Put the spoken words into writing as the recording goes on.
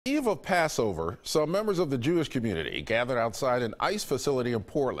Eve of Passover, some members of the Jewish community gathered outside an ICE facility in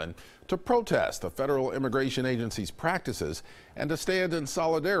Portland to protest the Federal Immigration Agency's practices and to stand in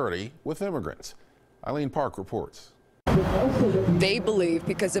solidarity with immigrants. Eileen Park reports. They believe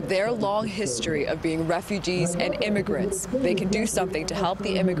because of their long history of being refugees and immigrants, they can do something to help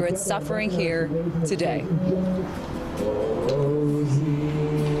the immigrants suffering here today.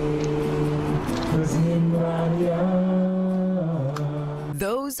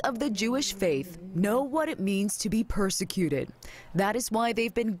 Those of the Jewish faith know what it means to be persecuted. That is why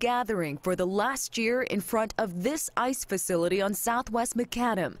they've been gathering for the last year in front of this ICE facility on Southwest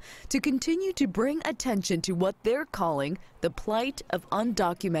Macadam to continue to bring attention to what they're calling the plight of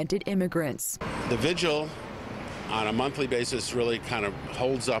undocumented immigrants. The vigil on a monthly basis really kind of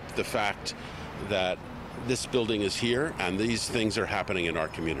holds up the fact that this building is here and these things are happening in our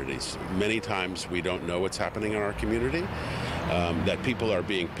communities. Many times we don't know what's happening in our community, that people are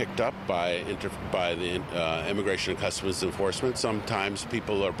being picked up by the Immigration and Customs Enforcement. Sometimes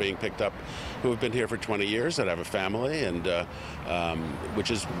people are being picked up who have been here for 20 years that have a family, and which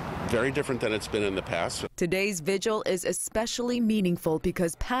is very different than it's been in the past. Today's vigil is especially meaningful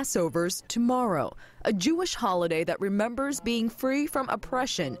because Passover's tomorrow, a Jewish holiday that remembers being free from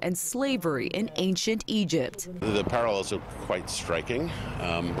oppression and slavery in ancient Egypt. The parallels are quite striking.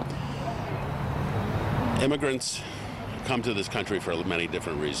 Immigrants come to this country for many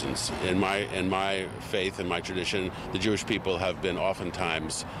different reasons. In my faith and my tradition, the Jewish people have been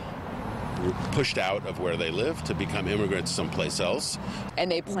oftentimes pushed out of where they live to become immigrants someplace else.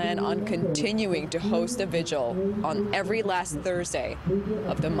 And they plan on continuing to host a vigil on every last Thursday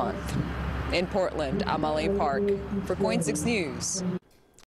of the month. In Portland, I'm Eileen Park for KOIN 6 News.